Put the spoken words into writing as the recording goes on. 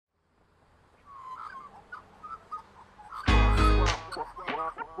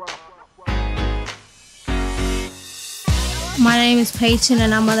My name is Peyton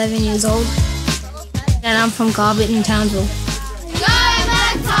and I'm 11 years old. And I'm from Garbutt in Townsville. Go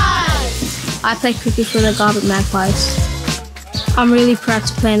Magpies! I play cricket for the Garbutt Magpies. I'm really proud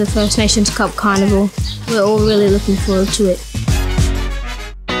to play in the First Nations Cup Carnival. We're all really looking forward to it.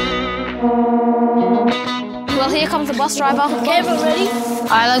 Well, here comes the bus driver. Okay, we're ready?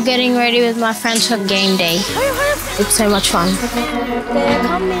 I love getting ready with my friends for game day. It's so much fun. They're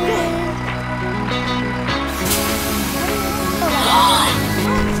coming.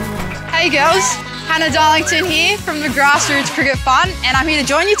 Hey girls, Hannah Darlington here from the Grassroots Cricket Fund, and I'm here to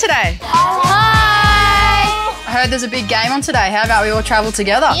join you today. Hi! I heard there's a big game on today. How about we all travel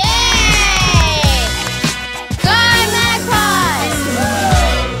together? Yay! Go Magpies!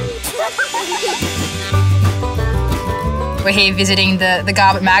 We're here visiting the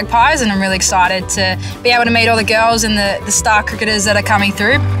Garbutt Magpies, and I'm really excited to be able to meet all the girls and the star cricketers that are coming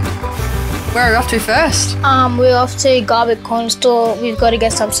through. Where are we off to first? We're off to Garbutt Corner Store. We've got to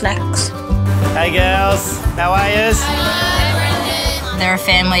get some snacks. Hey girls, how are you? They're a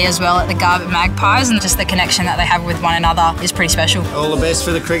family as well at the Garbutt Magpies, and just the connection that they have with one another is pretty special. All the best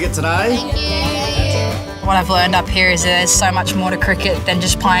for the cricket today. Thank you. What I've learned up here is there's so much more to cricket than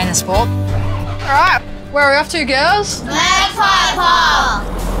just playing the sport. All right, where are we off to, girls? Magpie Park!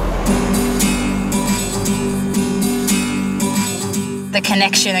 The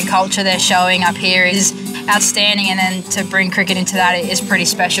connection and culture they're showing up here is outstanding, and then to bring cricket into that is pretty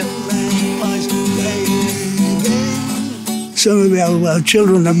special. Some of our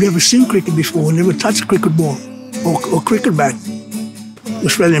children have never seen cricket before, never touched a cricket ball or cricket bat.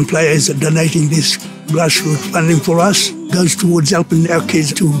 Australian players are donating this grassroots funding for us. It goes towards helping our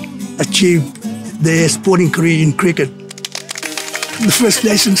kids to achieve their sporting career in cricket. The First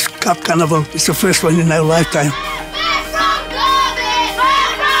Nations Cup Carnival is the first one in our lifetime.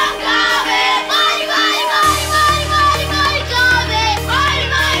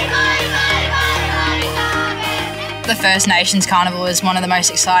 The First Nations Carnival is one of the most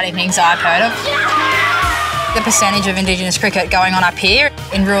exciting things I've heard of. The percentage of Indigenous cricket going on up here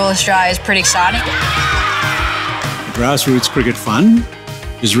in rural Australia is pretty exciting. The Grassroots Cricket Fund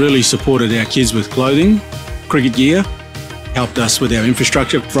has really supported our kids with clothing, cricket gear, helped us with our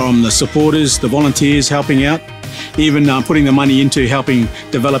infrastructure from the supporters, the volunteers helping out, even putting the money into helping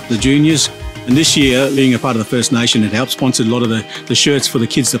develop the juniors. And this year, being a part of the First Nation, it helped sponsor a lot of the shirts for the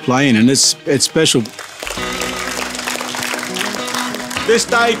kids to play in, and it's special. This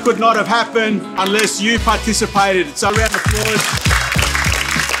day could not have happened unless you participated. So round of applause.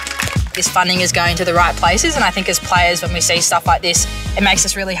 This funding is going to the right places, and I think as players, when we see stuff like this, it makes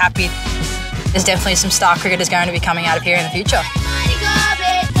us really happy. There's definitely some star cricketers going to be coming out of here in the future.